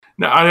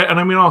No, and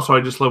I mean also I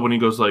just love when he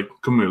goes like,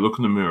 "Come here, look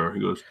in the mirror." He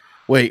goes,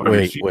 Wait.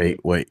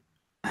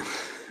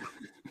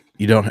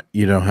 You don't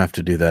have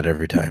to do that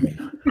every time.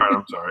 All right,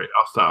 I'm sorry.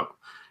 I'll stop.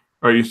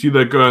 All right, you see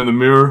that guy in the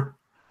mirror?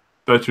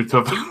 That's your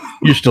tough.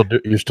 You're still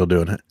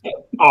doing it.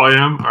 Oh, I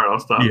am. All right, I'll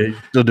stop. Yeah,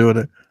 you're still doing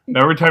it.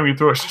 Every time you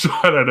throw a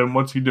shot at him,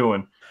 what's he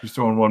doing? He's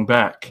throwing one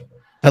back.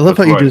 I love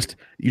how you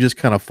just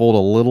kind of fold a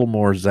little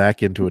more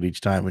Zach into it each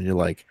time, and you're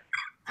like,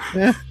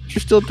 "Yeah, you're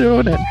still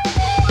doing it."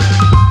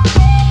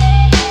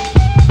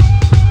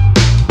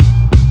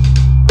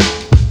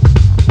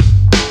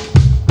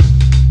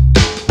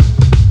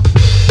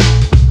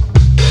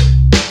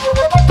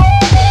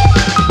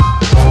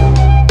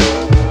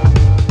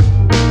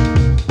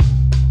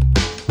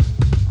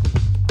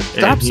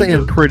 Stop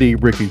saying pretty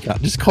Ricky.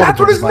 Just call That's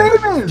what his name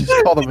is.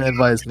 Just call the man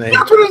by his name.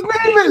 That's what his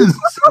name is.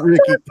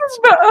 Ricky.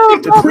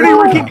 It's pretty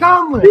Ricky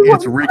Conlon.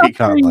 It's Ricky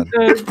Conlon.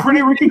 It's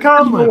pretty Ricky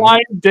Conlon.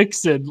 DeWine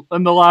Dixon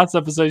in the last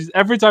episode.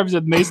 Every time he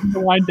said Mason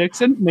DeWine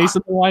Dixon,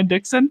 Mason DeWine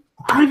Dixon.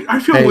 I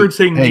feel weird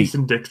saying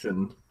Mason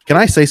Dixon. Can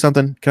I say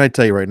something? Can I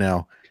tell you right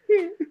now?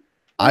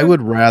 I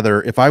would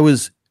rather if I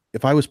was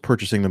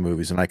purchasing the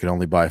movies and I could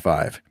only buy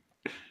 5,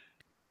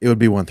 it would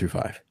be 1 through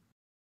 5.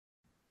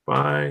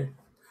 Bye.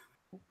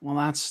 Well,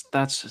 that's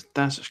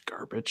just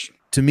garbage.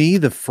 To me,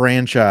 the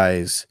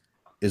franchise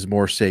is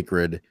more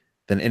sacred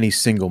than any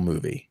single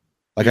movie.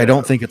 Like, I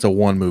don't think it's a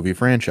one movie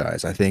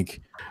franchise. I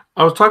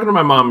was talking to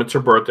my mom. It's her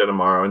birthday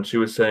tomorrow, and she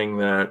was saying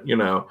that,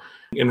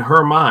 in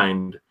her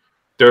mind,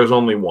 there's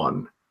only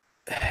one.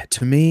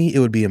 To me, it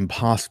would be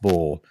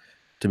impossible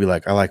to be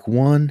like, I like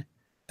 1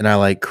 and I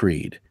like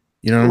Creed.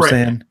 You know what I'm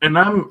saying? And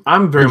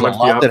I'm very much the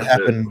opposite. That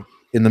happened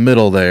in the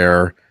middle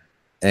there,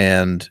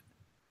 and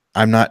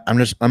I'm not going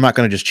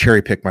to just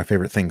cherry pick my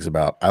favorite things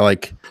about. I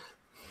like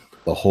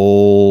the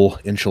whole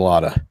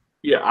enchilada.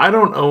 Yeah, I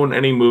don't own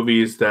any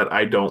movies that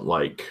I don't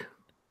like.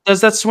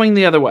 Does that swing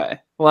the other way?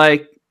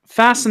 Like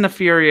Fast and the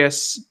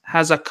Furious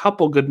has a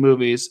couple good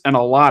movies and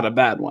a lot of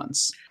bad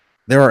ones.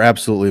 There are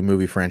absolutely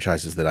movie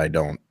franchises that I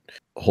don't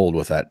hold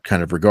with that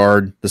kind of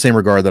regard. The same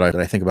regard that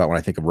I think about when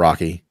I think of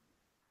Rocky.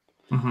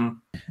 Mm-hmm.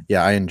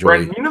 Yeah, I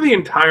enjoy. Brent, the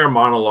entire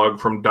monologue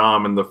from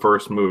Dom in the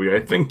first movie. I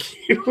think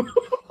you.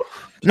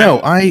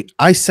 No,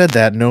 I said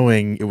that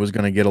knowing it was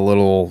going to get a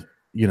little,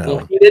 a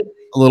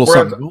little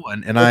something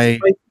going, and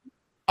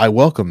I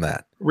welcome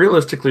that.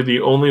 Realistically,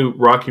 the only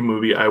Rocky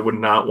movie I would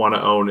not want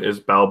to own is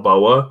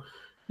Balboa,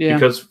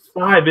 because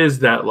 5 is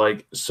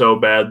that so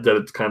bad that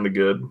it's kind of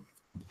good.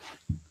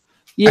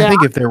 Yeah, I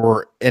think if there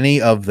were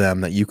any of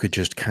them that you could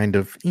just kind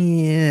of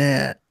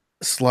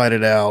slide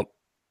it out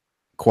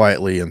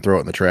quietly and throw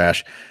it in the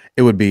trash,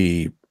 it would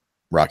be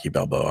Rocky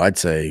Balboa. I'd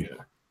say,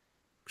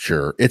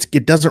 sure.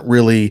 It doesn't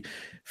really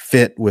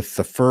fit with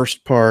the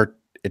first part.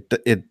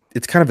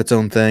 It's kind of its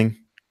own thing.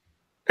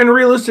 And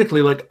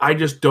realistically, I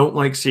just don't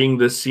like seeing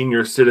this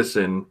senior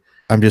citizen.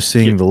 I'm just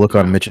seeing the look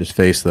on Mitch's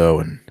face, though,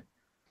 and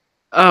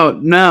oh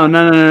no!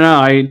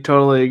 I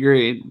totally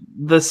agree.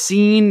 The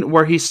scene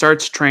where he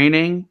starts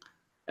training,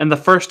 and the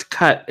first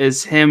cut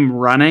is him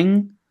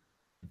running,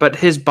 but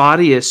his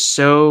body is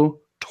so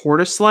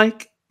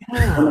tortoise-like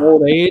in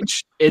old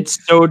age.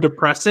 It's so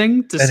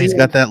depressing to see. And he's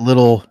got that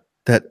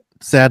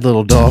sad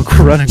little dog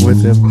running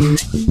with him.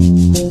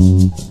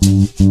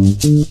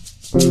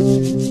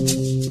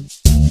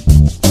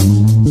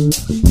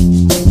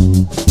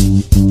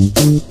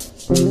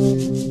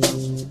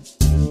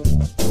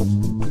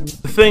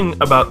 The thing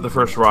about the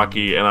first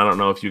Rocky, and I don't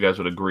know if you guys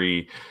would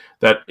agree,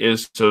 that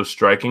is so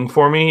striking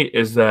for me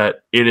is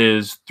that it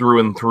is through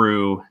and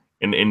through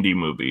an indie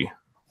movie.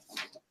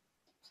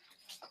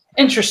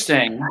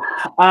 Interesting.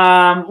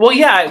 Well,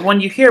 yeah, when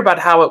you hear about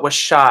how it was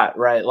shot,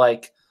 right?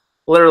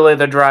 Literally,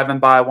 they're driving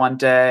by one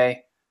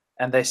day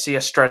and they see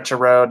a stretch of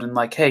road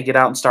and hey, get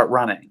out and start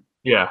running.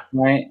 Yeah.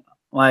 Right?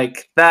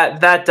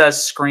 That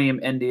does scream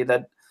indie.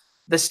 That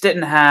this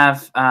didn't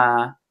have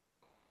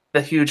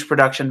the huge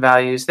production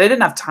values. They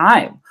didn't have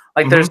time.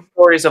 There's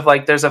stories of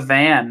there's a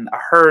van, a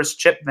Hers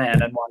chip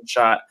van in one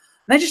shot.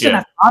 And they just didn't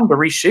have time to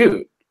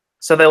reshoot.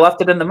 So they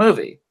left it in the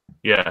movie.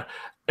 Yeah.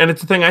 And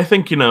it's the thing, I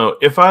think,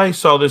 if I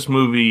saw this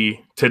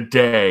movie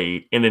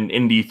today in an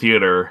indie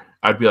theater,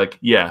 I'd be like,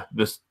 yeah,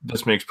 this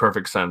makes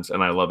perfect sense,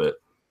 and I love it.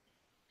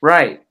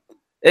 Right.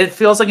 It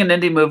feels like an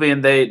indie movie,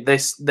 and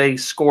they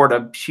scored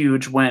a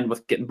huge win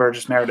with getting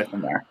Burgess Meredith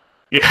in there.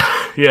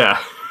 Yeah.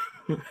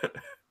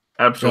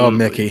 Absolutely. Oh,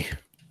 Mickey.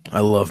 I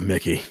love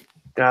Mickey.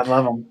 God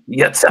love him.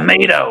 Yeah,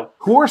 tomato.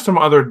 Who are some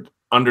other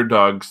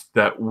underdogs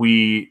that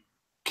we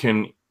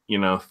can,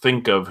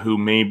 think of who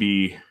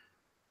maybe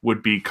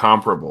would be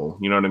comparable?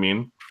 You know what I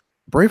mean?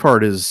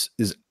 Braveheart is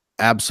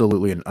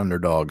absolutely an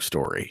underdog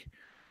story.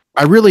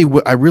 I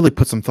really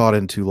put some thought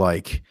into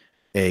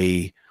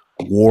a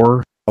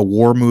war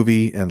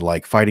movie and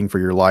fighting for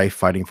your life,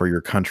 fighting for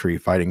your country,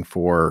 fighting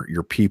for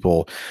your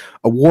people.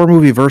 A war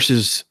movie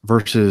versus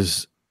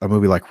a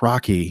movie like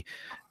Rocky,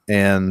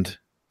 and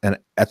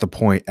at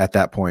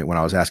that point when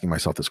I was asking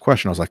myself this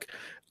question, I was like,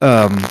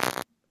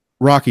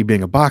 Rocky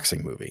being a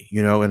boxing movie,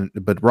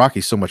 but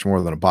Rocky's so much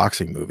more than a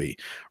boxing movie.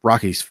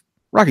 Rocky's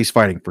Rocky's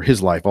fighting for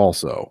his life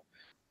also.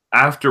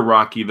 After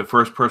Rocky, the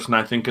first person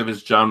I think of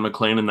is John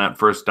McClane in that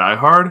first Die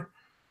Hard,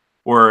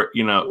 where,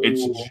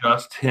 it's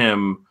just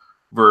him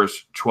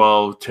versus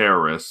 12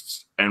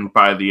 terrorists. And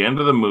by the end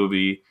of the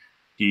movie,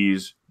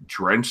 he's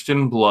drenched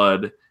in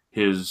blood.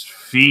 His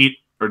feet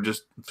are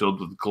just filled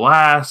with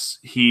glass.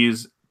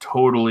 He's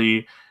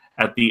totally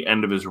at the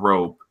end of his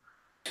rope.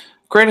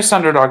 Greatest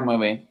underdog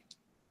movie,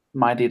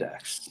 Mighty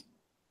Ducks.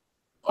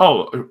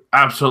 Oh,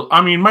 absolutely.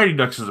 I mean, Mighty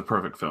Ducks is a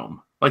perfect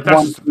film. Like, that's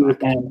 1, just a 2,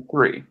 fact. and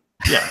 3.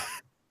 Yeah.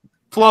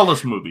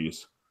 Flawless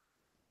movies.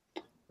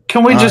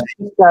 Can we just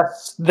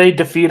discuss they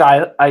defeat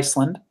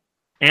Iceland?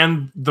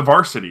 And The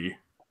Varsity.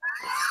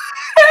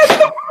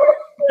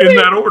 In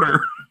that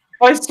order.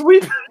 By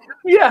sweep.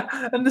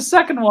 Yeah. And the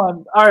second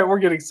one, all right, we're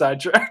getting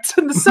sidetracked.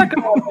 And the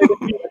second one, they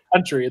defeat the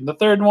country. And the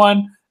third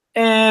one,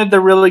 and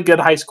the really good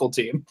high school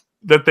team.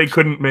 That they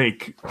couldn't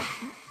make.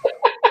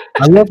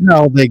 I love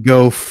how they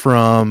go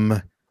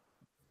from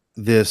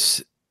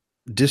this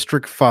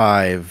District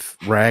 5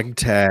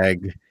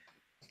 ragtag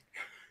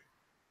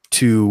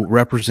to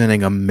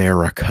representing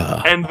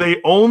America. And they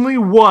only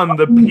won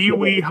the Pee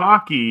Wee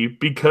hockey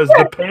because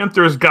the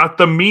Panthers got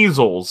the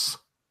measles.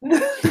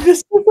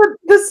 This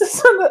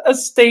isn't a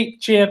state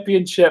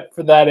championship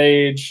for that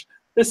age.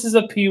 This is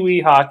a Pee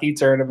Wee hockey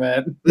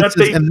tournament. That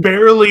they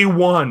barely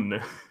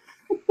won.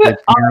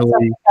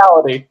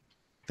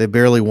 They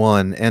barely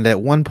won. And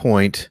at one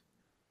point,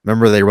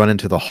 remember they run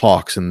into the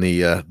Hawks in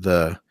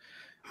the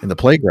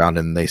playground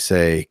and they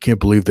say, "Can't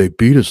believe they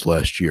beat us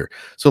last year."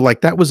 So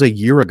like that was a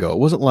year ago. It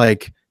wasn't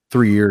like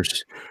 3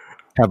 years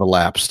have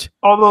elapsed.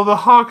 Although the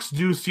Hawks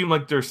do seem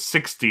like they're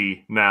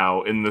 60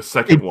 now in the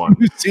second one.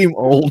 You seem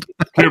old.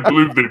 Can't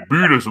believe they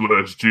beat us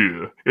last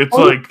year. It's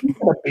Oh, like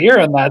a beer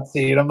in that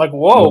scene. I'm like,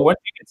 whoa, when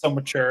did you get so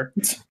mature?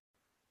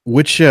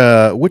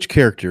 Which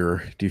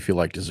character do you feel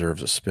like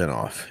deserves a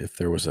spinoff? If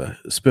there was a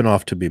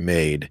spinoff to be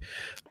made,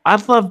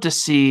 I'd love to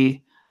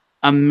see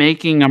a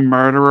Making a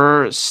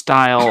Murderer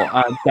style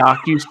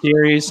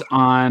docu-series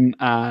on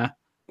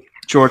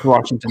George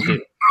Washington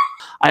too.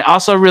 I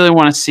also really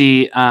want to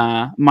see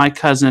My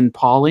Cousin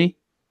Paulie.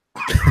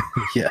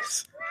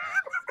 yes.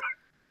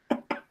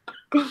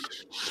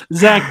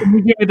 Zach, can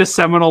you give me the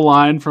seminal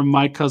line from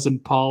My Cousin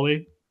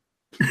Paulie?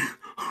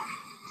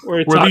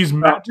 were these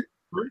magic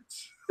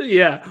fruits?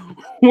 Yeah.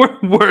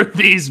 Were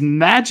these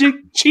magic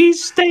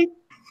cheesesteak?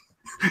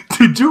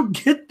 Did you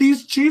get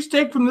these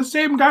cheesesteak from the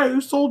same guy who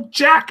sold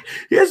Jack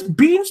his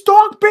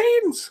beanstalk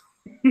beans?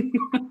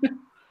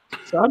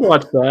 So I'd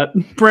watch that.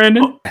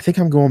 Brandon? I think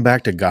I'm going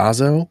back to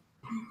Gazzo.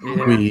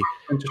 Yeah,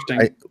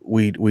 interesting.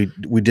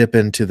 We dip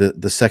into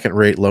the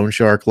second-rate loan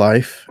shark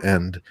life,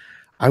 and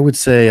I would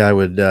say I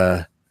would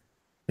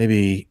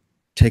maybe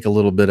take a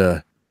little bit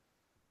of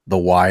The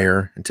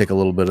Wire and take a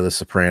little bit of The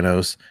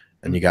Sopranos,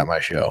 and you got my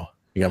show.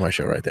 You got my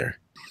show right there.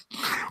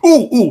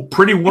 Ooh,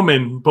 Pretty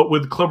Woman, but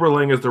with Clubber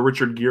Lang as the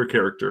Richard Gere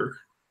character.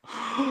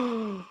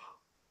 Oh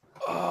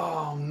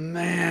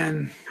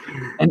man!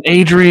 And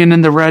Adrian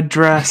in the red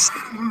dress.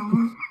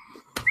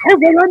 Hey,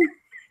 woman.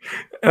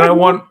 And I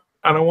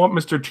want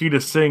Mr. T to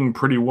sing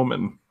Pretty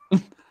Woman.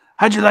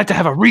 How'd you like to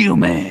have a real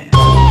man?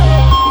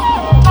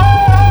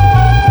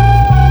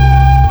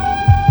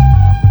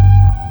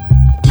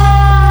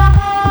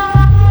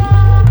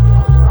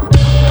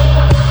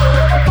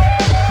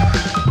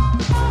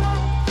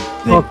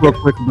 Talk real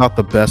quick about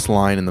the best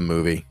line in the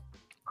movie.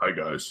 Hi,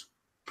 guys.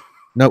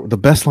 No, the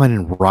best line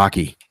in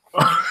Rocky.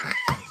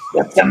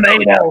 The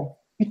tomato.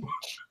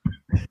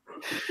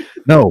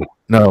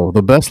 No,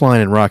 the best line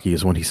in Rocky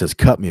is when he says,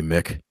 "Cut me,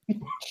 Mick."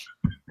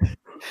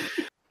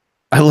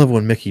 I love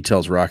when Mickey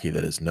tells Rocky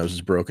that his nose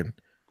is broken.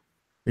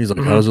 He's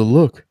like, "How does it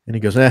look?" And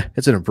he goes,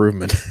 "It's an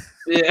improvement."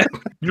 Yeah.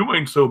 You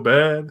ain't so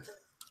bad.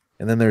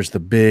 And then there's the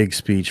big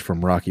speech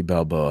from Rocky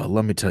Balboa.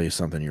 Let me tell you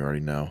something you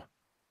already know.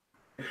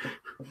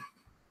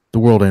 The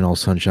world ain't all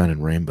sunshine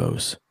and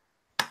rainbows.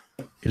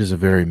 It is a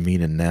very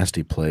mean and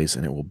nasty place,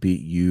 and it will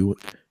beat you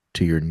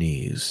to your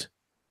knees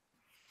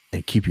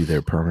and keep you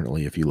there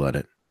permanently if you let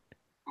it.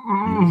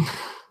 You,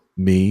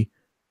 me,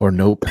 or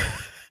nope.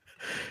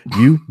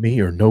 You, me,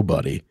 or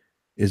nobody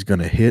is going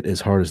to hit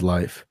as hard as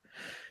life.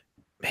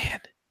 Man.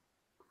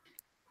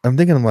 I'm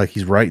thinking I'm like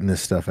he's writing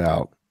this stuff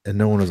out, and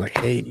no one was like,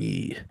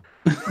 "Hey."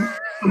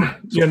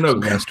 Yeah,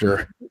 no.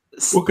 Semester.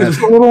 Well, It's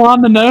a little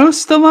on the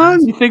nose,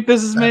 Stallone. You think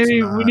this is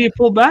maybe we need to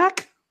pull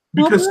back?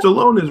 Because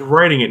Stallone is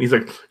writing it, and he's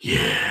like,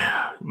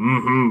 "Yeah,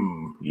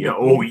 yeah,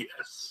 oh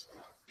yes."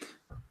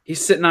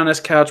 He's sitting on his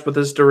couch with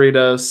his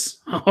Doritos.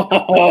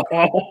 Oh,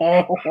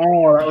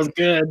 that was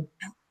good.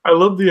 I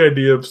love the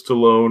idea of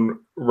Stallone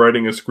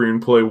writing a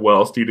screenplay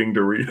whilst eating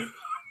Doritos.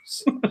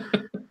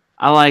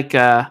 I like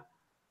that.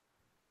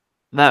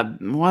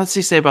 What does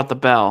he say about the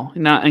bell?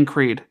 Not in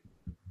Creed.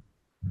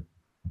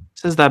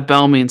 Says that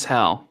bell means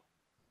hell.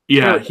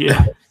 Yeah.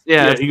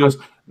 Yeah. He goes,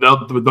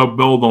 the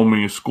bell don't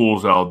mean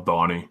school's out,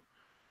 Donnie.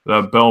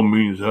 That bell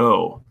means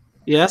hell.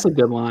 Yeah, that's a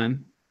good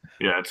line.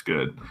 Yeah, it's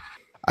good.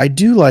 I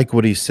do like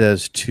what he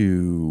says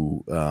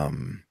to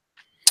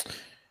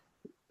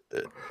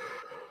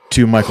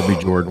to Michael B.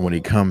 Jordan when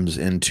he comes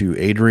into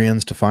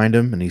Adrian's to find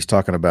him, and he's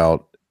talking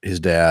about his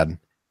dad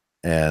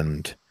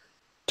and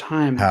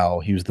Time. how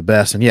he was the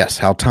best. And yes,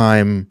 how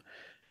time.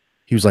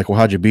 He was like, "Well,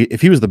 how'd you beat?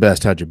 If he was the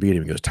best, how'd you beat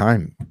him?" He goes,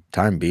 "Time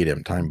beat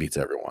him. Time beats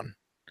everyone."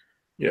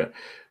 Yeah.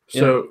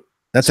 So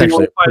that's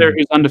Single actually fighter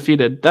who's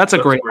undefeated. That's a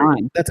great great.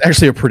 line. That's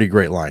actually a pretty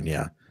great line.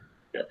 Yeah.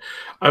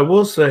 I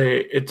will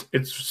say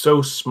it's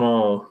so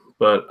small,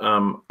 but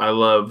I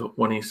love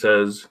when he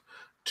says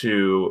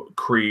to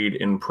Creed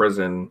in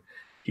prison,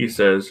 he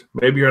says,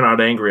 "Maybe you're not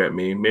angry at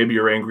me. Maybe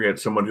you're angry at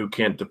someone who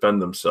can't defend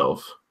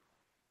themselves."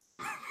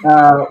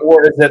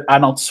 Or is it, "I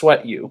don't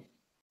sweat you"?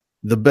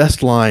 The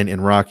best line in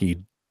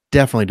Rocky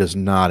definitely does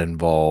not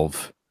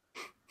involve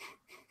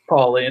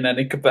Paulie in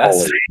any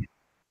capacity.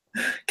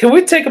 Can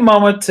we take a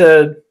moment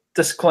to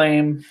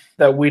disclaim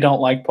that we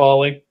don't like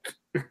Paulie?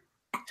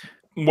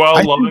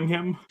 While loving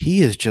him?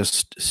 He is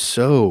just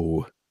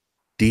so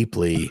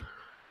deeply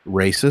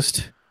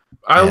racist.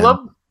 I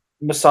love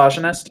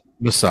Misogynist.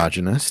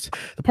 Misogynist.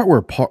 The part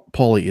where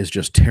Paulie is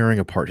just tearing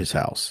apart his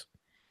house.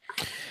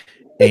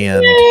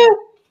 And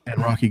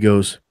Rocky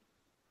goes,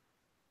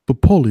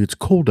 "But Paulie, it's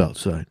cold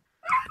outside."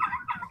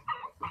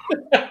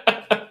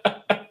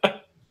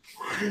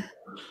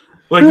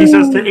 like he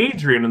says to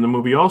Adrian in the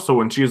movie also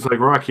when she's like,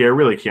 "Rocky, I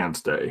really can't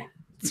stay."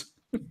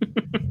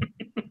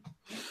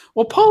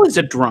 Well, Paulie's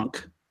a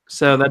drunk,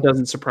 so that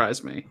doesn't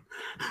surprise me.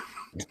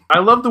 I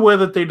love the way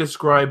that they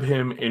describe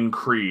him in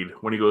Creed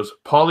when he goes,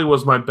 "Paulie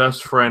was my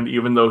best friend,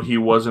 even though he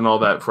wasn't all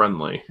that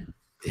friendly."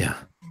 Yeah.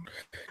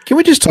 Can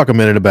we just talk a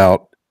minute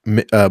about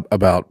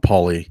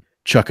Paulie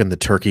chucking the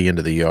turkey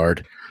into the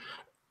yard?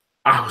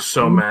 I was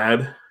so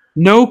mad.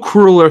 No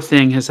crueler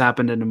thing has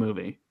happened in a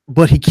movie.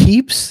 But he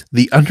keeps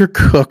the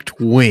undercooked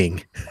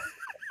wing.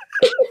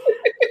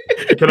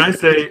 Can I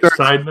say,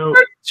 side note?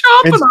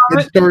 Chopping And on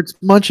it. starts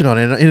munching on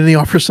it, and then he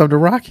offers some to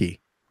Rocky.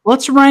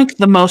 Let's rank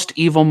the most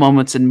evil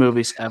moments in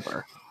movies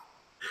ever.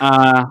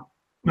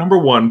 Number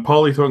 1,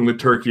 Paulie throwing the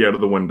turkey out of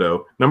the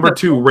window. Number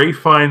 2, Ray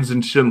Fiennes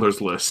in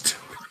Schindler's List.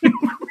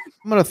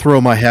 I'm going to throw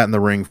my hat in the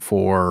ring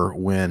for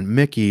when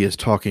Mickey is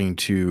talking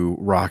to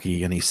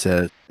Rocky and he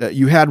says,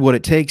 "You had what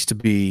it takes to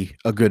be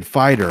a good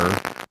fighter,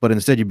 but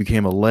instead you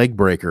became a leg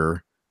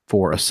breaker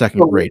for a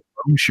second-rate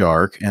bone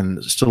shark." And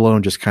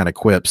Stallone just kind of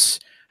quips,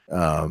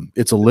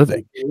 "It's a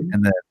living."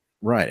 And then,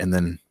 right.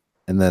 And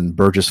then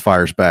Burgess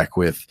fires back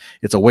with,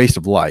 "It's a waste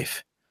of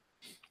life."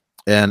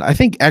 And I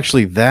think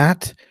actually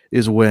that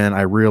is when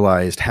I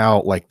realized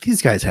how, like,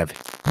 these guys have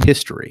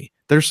history.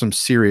 There's some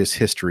serious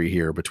history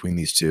here between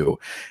these two.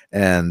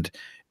 And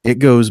it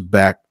goes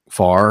back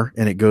far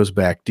and it goes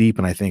back deep.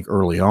 And I think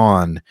early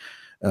on,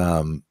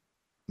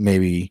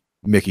 maybe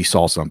Mickey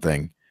saw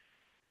something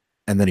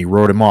and then he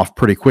wrote him off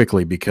pretty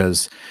quickly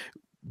because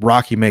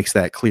Rocky makes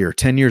that clear.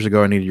 10 years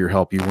ago, I needed your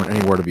help. You weren't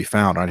anywhere to be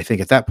found. And I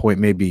think at that point,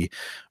 maybe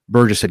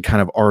Burgess had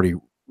kind of already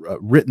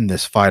written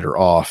this fighter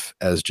off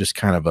as just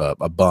kind of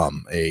a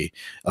bum, a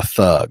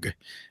thug.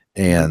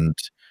 And,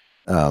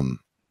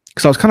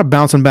 because I was kind of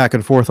bouncing back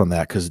and forth on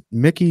that because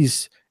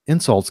Mickey's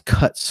insults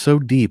cut so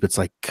deep. It's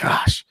like,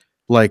 gosh,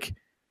 like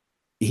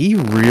he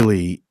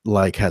really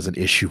like has an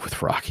issue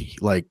with Rocky.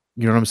 Like,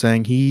 you know what I'm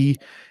saying?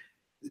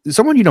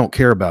 Someone you don't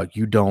care about,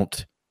 you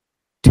don't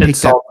take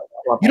that,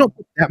 you don't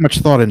put that much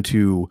thought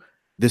into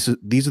this.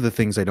 These are the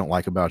things I don't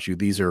like about you.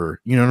 These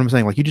are, you know what I'm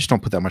saying? Like you just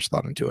don't put that much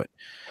thought into it.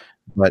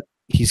 But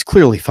he's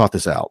clearly thought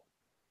this out.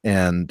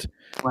 And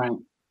Right.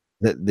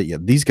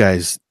 These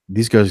guys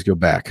go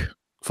back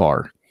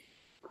far.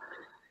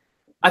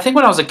 I think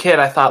when I was a kid,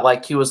 I thought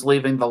like he was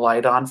leaving the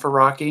light on for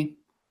Rocky.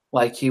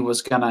 Like he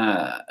was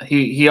gonna,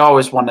 he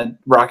always wanted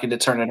Rocky to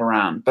turn it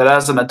around. But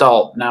as an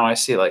adult, now I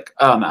see like,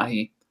 oh no,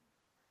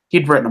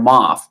 he'd written him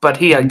off, but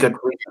he had good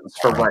reasons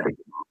for writing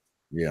him off.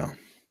 Yeah.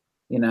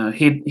 You know,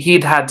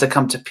 he'd had to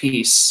come to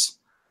peace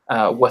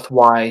with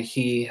why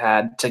he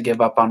had to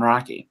give up on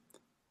Rocky.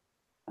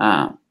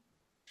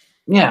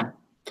 Yeah.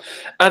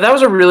 That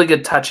was a really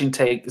good touching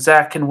take.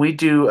 Zach, can we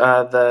do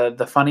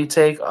the funny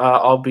take?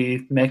 I'll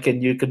be Mick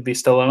and you could be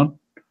Stallone.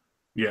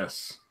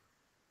 Yes.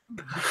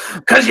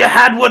 Because you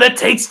had what it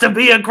takes to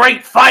be a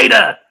great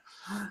fighter,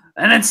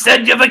 and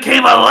instead you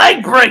became a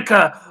leg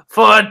breaker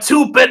for a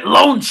 2-bit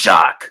loan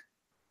shark.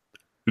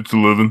 It's a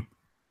living.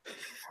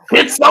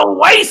 It's a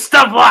waste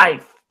of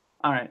life.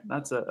 All right,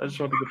 that's it. I just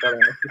wanted to get that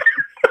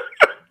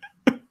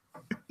out.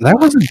 That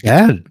wasn't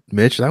bad,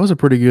 Mitch. That was a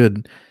pretty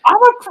good.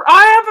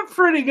 I have a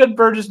pretty good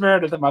Burgess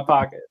Meredith in my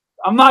pocket.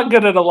 I'm not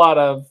good at a lot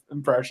of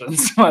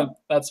impressions, but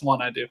that's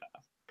one I do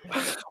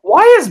have.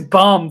 Why is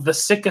bum the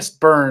sickest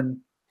burn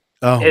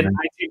in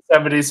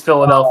 1970s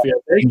Philadelphia?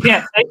 They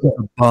can't take it.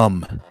 A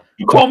bum.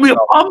 You call me a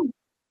bum?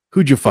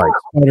 Who'd you fight?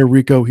 Puerto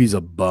Rico. He's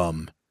a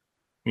bum.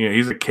 Yeah,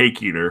 he's a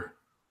cake eater.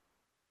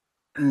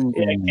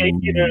 Yeah, Cake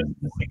Eater is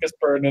the sickest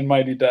burn in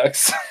Mighty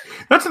Ducks.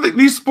 That's the thing.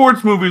 These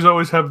sports movies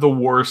always have the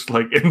worst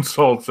like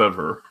insults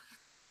ever.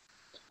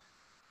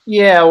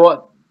 Yeah,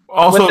 well,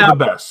 Also the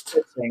best.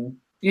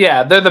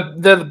 Yeah, they're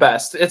the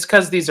best. It's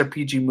because these are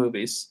PG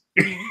movies.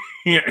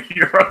 Yeah,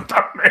 you're a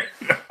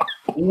tomato.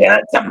 Yeah,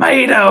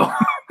 tomato.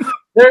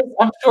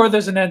 I'm sure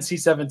there's an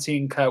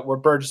NC-17 cut where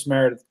Burgess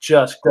Meredith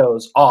just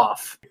goes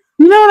off.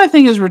 You know what I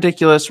think is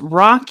ridiculous?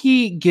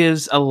 Rocky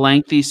gives a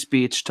lengthy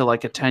speech to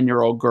like a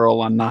 10-year-old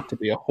girl on not to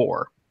be a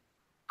whore.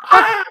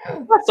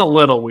 That's a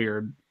little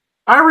weird.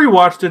 I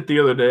rewatched it the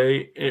other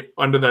day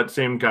under that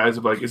same guise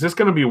of like, is this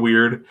going to be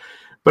weird?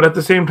 But at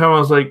the same time, I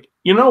was like,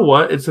 you know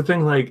what? It's the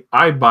thing, like,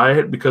 I buy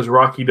it because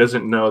Rocky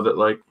doesn't know that,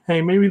 like,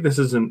 hey, maybe this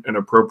isn't an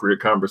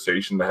appropriate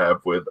conversation to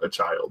have with a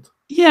child.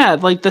 Yeah,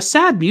 like the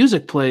sad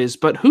music plays,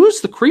 but who's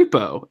the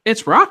creepo?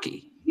 It's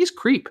Rocky. He's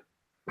creep.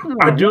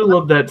 I do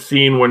love that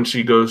scene when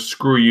she goes,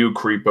 screw you,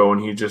 creepo,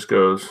 and he just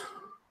goes,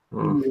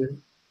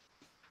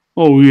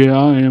 oh yeah,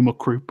 I am a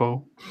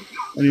creepo.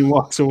 And he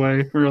walks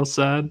away real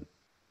sad.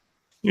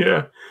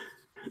 Yeah.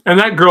 And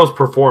that girl's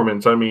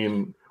performance, I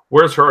mean,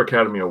 where's her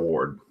Academy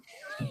Award?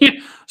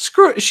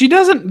 Screw it. She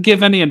doesn't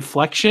give any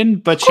inflection,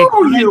 but she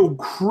you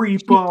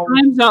creepo.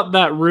 times out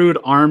that rude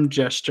arm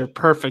gesture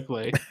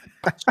perfectly.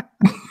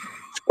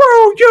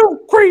 Screw you,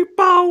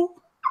 creepo.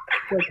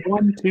 Like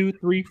 1, 2,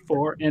 3,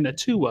 4, and a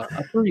 2,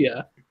 a 3.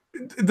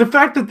 The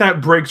fact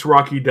that breaks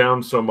Rocky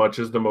down so much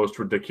is the most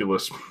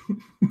ridiculous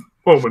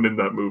moment in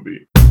that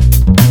movie.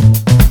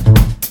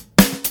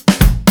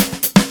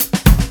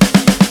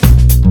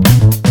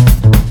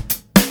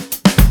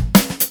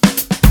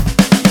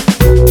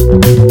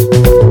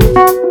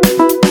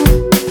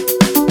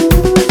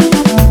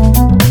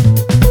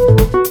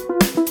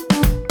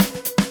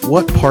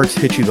 What parts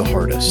hit you the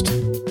hardest?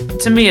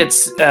 To me,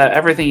 it's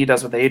everything he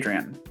does with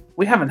Adrian.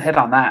 We haven't hit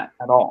on that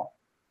at all.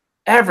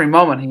 Every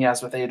moment he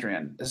has with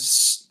Adrian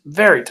is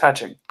very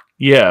touching.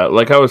 Yeah,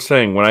 like I was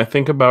saying, when I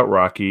think about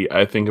Rocky,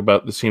 I think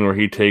about the scene where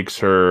he takes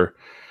her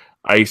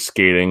ice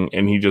skating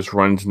and he just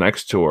runs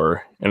next to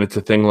her. And it's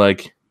a thing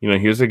like, you know,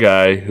 here's a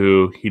guy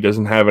who he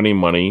doesn't have any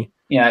money.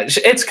 Yeah,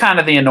 it's kind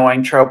of the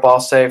annoying trope,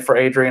 I'll say, for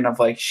Adrian of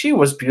like, she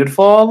was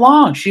beautiful all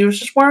along. She was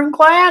just wearing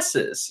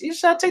glasses. You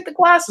just have to take the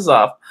glasses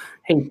off.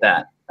 Hate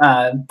that.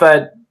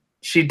 But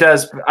she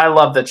does. I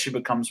love that she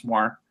becomes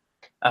more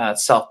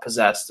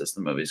self-possessed as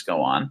the movies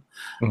go on.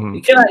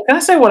 Mm-hmm. Can I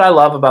say what I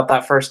love about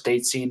that first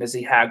date scene is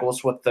he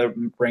haggles with the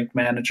rink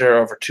manager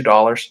over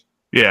 $2?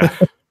 Yeah.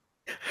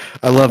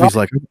 I love he's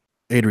like,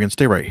 Adrian,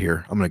 stay right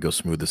here. I'm going to go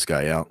smooth this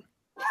guy out.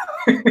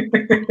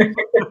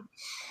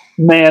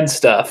 Man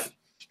stuff.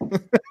 Let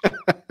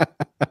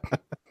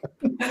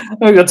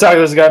me go talk to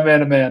this guy man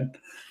to man.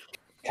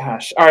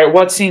 Gosh. All right.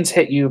 What scenes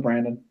hit you,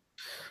 Brandon?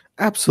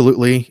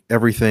 Absolutely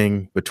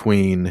everything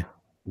between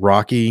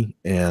Rocky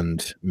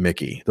and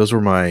Mickey. Those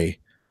were my.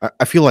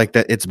 I feel like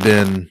that it's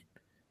been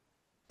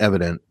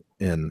evident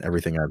in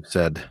everything I've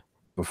said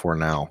before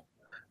now,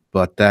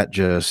 but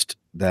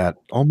that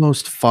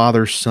almost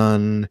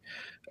father-son,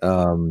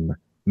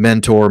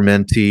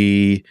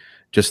 mentor-mentee,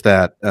 just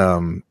that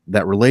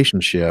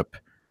relationship.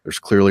 There's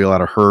clearly a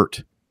lot of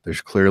hurt. There's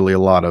clearly a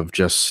lot of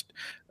just,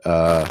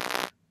 to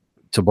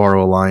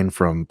borrow a line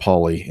from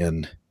Paulie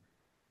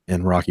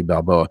in Rocky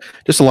Balboa,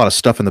 just a lot of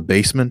stuff in the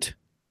basement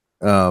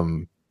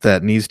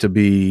that needs to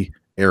be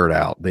aired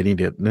out. They need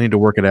to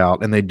work it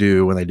out, and they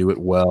do, and they do it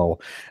well.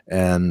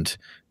 And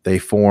they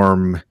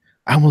form,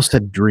 I almost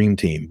said dream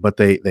team, but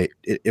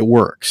it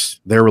works.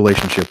 Their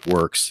relationship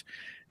works,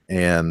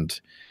 and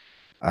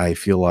I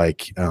feel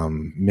like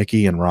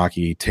Mickey and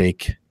Rocky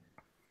take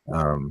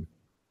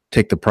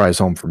the prize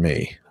home for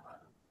me.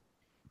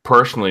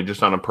 Personally,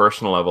 just on a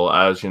personal level,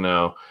 as you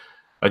know,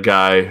 a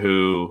guy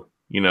who,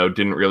 you know,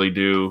 didn't really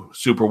do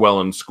super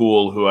well in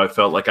school, who I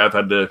felt like I've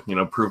had to, you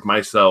know, prove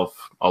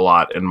myself a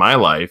lot in my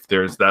life.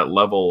 There's that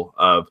level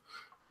of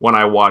when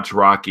I watch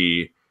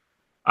Rocky,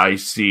 I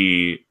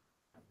see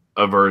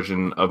a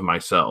version of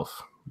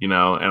myself, you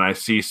know, and I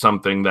see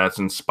something that's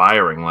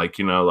inspiring, like,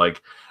 you know,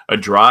 like a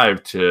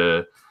drive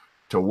to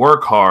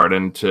work hard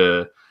and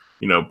to,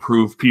 you know,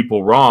 prove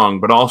people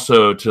wrong, but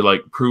also to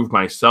like prove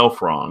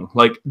myself wrong.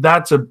 Like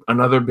that's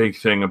another big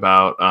thing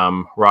about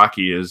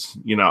Rocky is,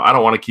 you know, I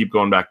don't want to keep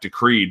going back to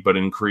Creed, but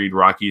in Creed,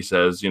 Rocky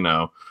says, you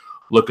know,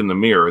 look in the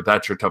mirror,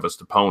 that's your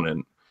toughest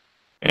opponent.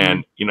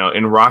 And, you know,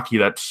 in Rocky,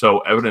 that's so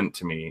evident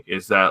to me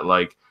is that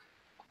like,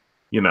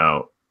 you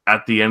know,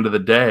 at the end of the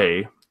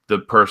day, the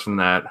person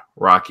that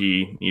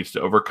Rocky needs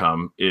to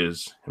overcome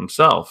is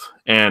himself.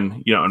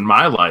 And, you know, in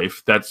my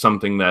life, that's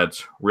something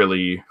that's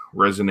really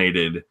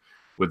resonated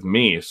with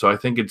me. So I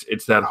think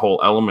it's that whole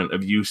element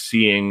of you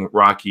seeing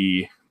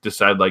Rocky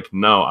decide like,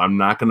 no, I'm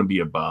not going to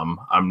be a bum.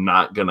 I'm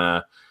not going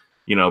to,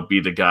 you know,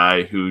 be the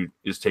guy who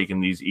is taking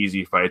these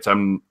easy fights.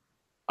 I'm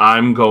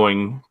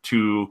going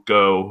to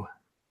go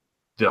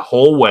the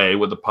whole way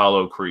with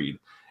Apollo Creed.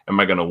 Am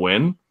I going to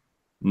win?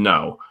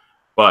 No,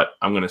 but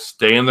I'm going to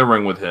stay in the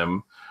ring with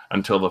him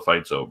until the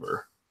fight's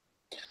over.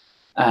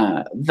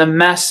 The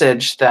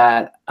message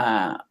that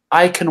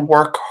I can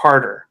work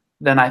harder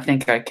than I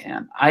think I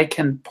can. I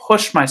can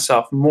push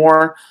myself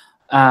more,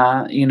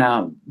 you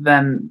know,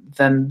 than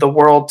the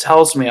world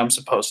tells me I'm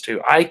supposed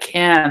to. I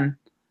can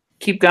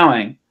keep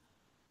going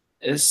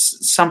is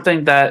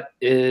something that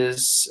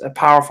is a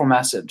powerful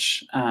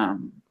message.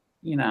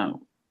 You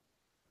know,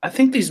 I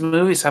think these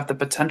movies have the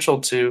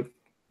potential to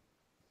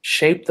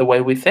shape the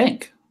way we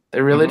think.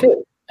 They really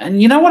do.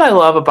 And you know what I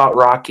love about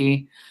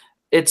Rocky?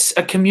 It's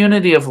a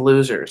community of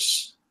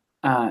losers.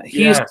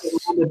 He's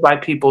surrounded by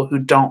people who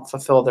don't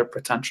fulfill their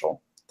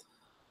potential.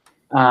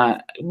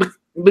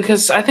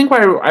 Because I think why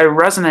I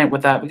resonate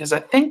with that, because I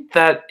think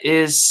that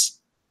is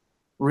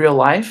real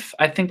life.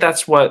 I think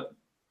that's what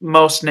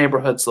most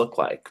neighborhoods look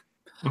like.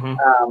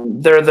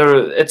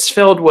 It's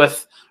filled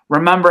with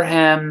remember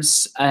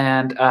hymns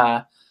and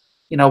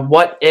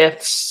what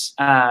ifs,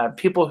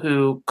 people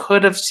who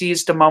could have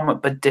seized a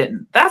moment but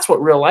didn't. That's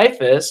what real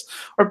life is,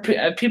 or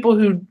people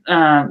who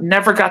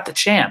never got the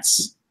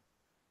chance.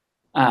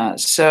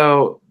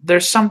 So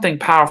there's something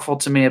powerful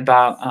to me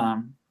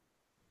about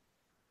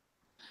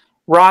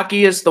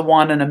Rocky is the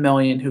one in a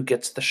million who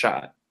gets the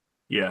shot.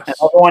 Yes. And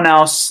everyone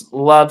else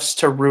loves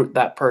to root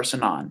that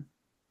person on.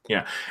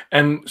 Yeah.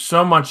 And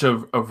so much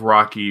of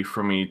Rocky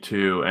for me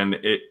too, and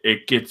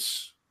it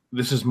gets,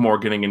 this is more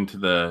getting into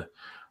the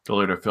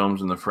later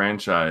films in the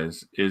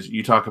franchise, is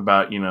you talk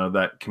about,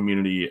 that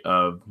community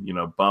of,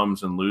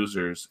 bums and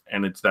losers,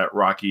 and it's that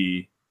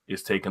Rocky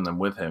is taking them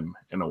with him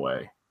in a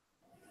way.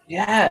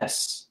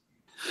 Yes.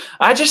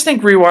 I just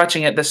think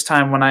rewatching it this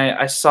time when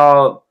I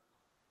saw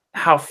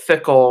how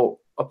fickle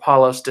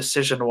Apollo's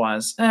decision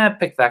was,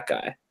 pick that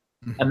guy.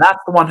 And that's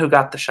the one who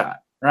got the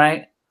shot,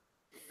 right?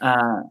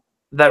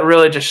 That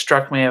really just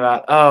struck me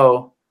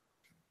about,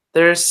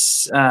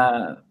 there's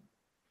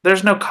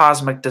no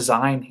cosmic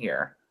design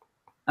here.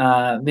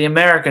 The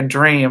American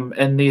dream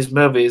in these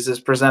movies is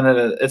presented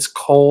as it's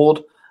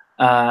cold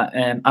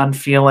and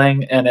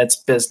unfeeling, and it's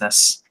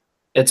business.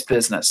 It's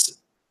business.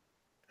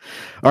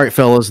 All right,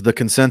 fellas, the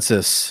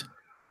consensus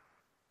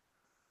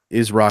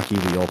is Rocky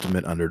the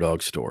ultimate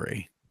underdog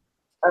story.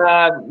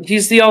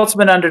 He's the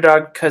ultimate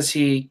underdog because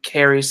he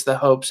carries the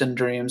hopes and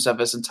dreams of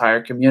his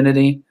entire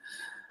community.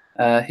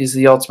 He's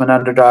the ultimate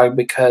underdog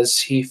because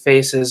he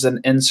faces an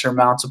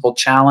insurmountable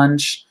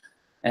challenge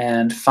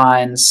and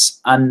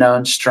finds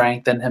unknown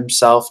strength in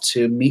himself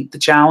to meet the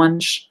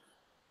challenge.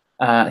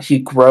 He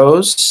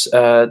grows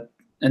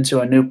into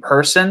a new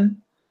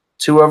person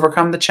to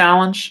overcome the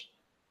challenge.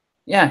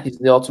 Yeah, he's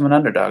the ultimate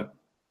underdog.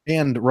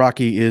 And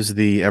Rocky is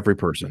the every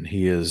person.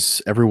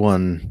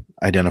 Everyone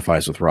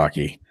identifies with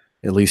Rocky.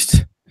 At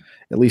least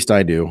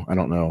I do. I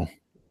don't know.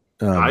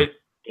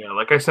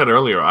 Like I said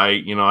earlier,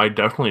 I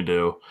definitely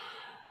do.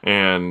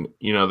 And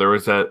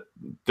there's that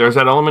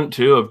element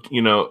too of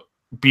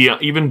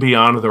even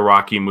beyond the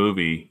Rocky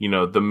movie,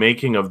 the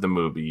making of the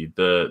movie,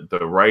 the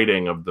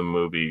writing of the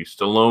movie,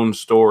 Stallone's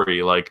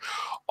story, like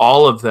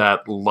all of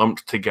that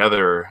lumped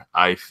together,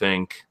 I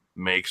think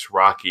makes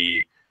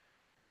Rocky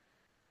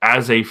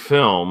as a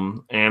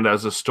film and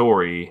as a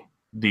story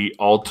the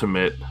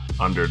ultimate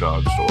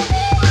underdog story.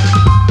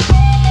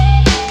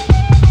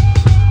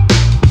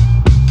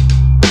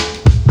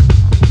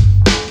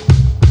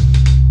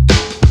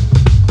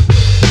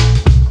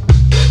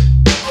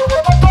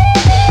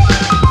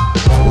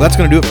 Well, that's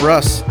going to do it for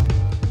us.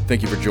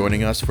 Thank you for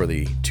joining us for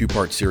the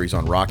 2-part series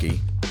on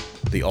Rocky,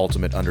 the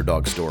ultimate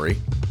underdog story.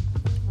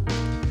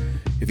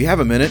 If you have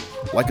a minute,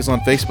 like us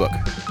on Facebook.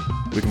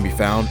 We can be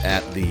found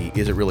at the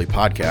Is It Really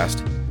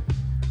podcast.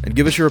 And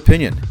give us your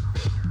opinion.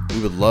 We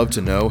would love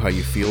to know how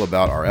you feel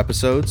about our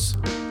episodes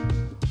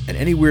and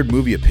any weird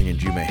movie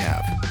opinions you may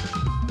have.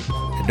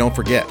 And don't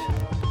forget,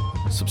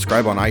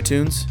 subscribe on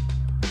iTunes,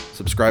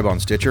 subscribe on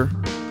Stitcher.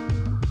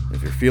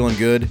 If you're feeling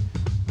good,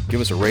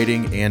 give us a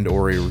rating and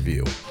or a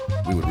review.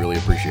 We would really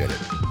appreciate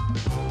it.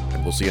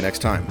 And we'll see you next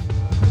time.